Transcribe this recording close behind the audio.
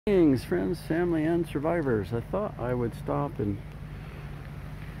Greetings, friends, family, and survivors. I thought I would stop and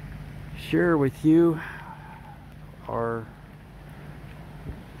share with you our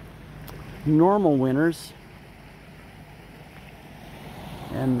normal winters.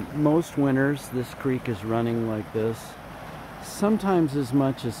 And most winters, this creek is running like this. Sometimes as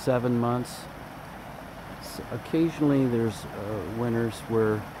much as 7 months. Occasionally there's winters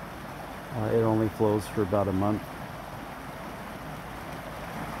where it only flows for about a month.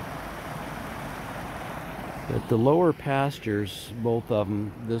 But the lower pastures, both of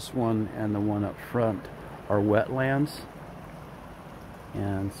them, this one and the one up front, are wetlands.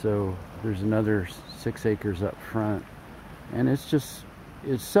 And so there's another 6 acres up front. And it's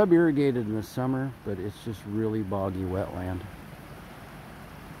sub-irrigated in the summer, but it's just really boggy wetland.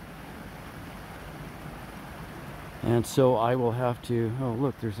 And so I will have to, oh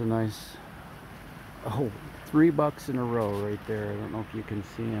look, there's a nice, 3 bucks in a row right there. I don't know if you can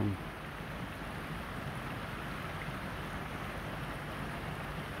see them.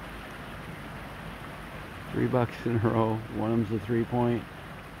 $3 in a row. One of them's a 3-point,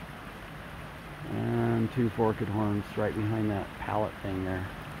 and 2 forked horns right behind that pallet thing there.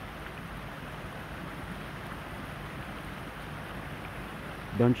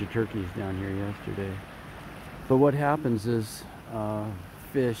 Bunch of turkeys down here yesterday. But what happens is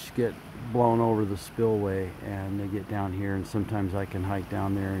fish get blown over the spillway and they get down here, and sometimes I can hike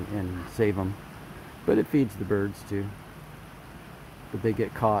down there and save them. But it feeds the birds too. But they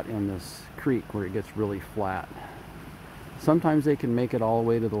get caught in this creek where it gets really flat. Sometimes they can make it all the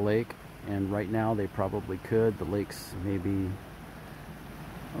way to the lake, and right now they probably could. The lake's maybe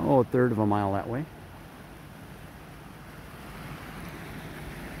a third of a mile that way.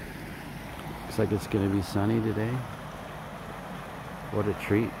 Looks like it's going to be sunny today. What a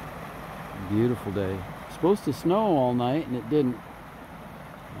treat. Beautiful day. It's supposed to snow all night and it didn't.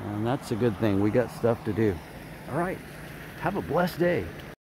 And that's a good thing. We got stuff to do. All right. Have a blessed day.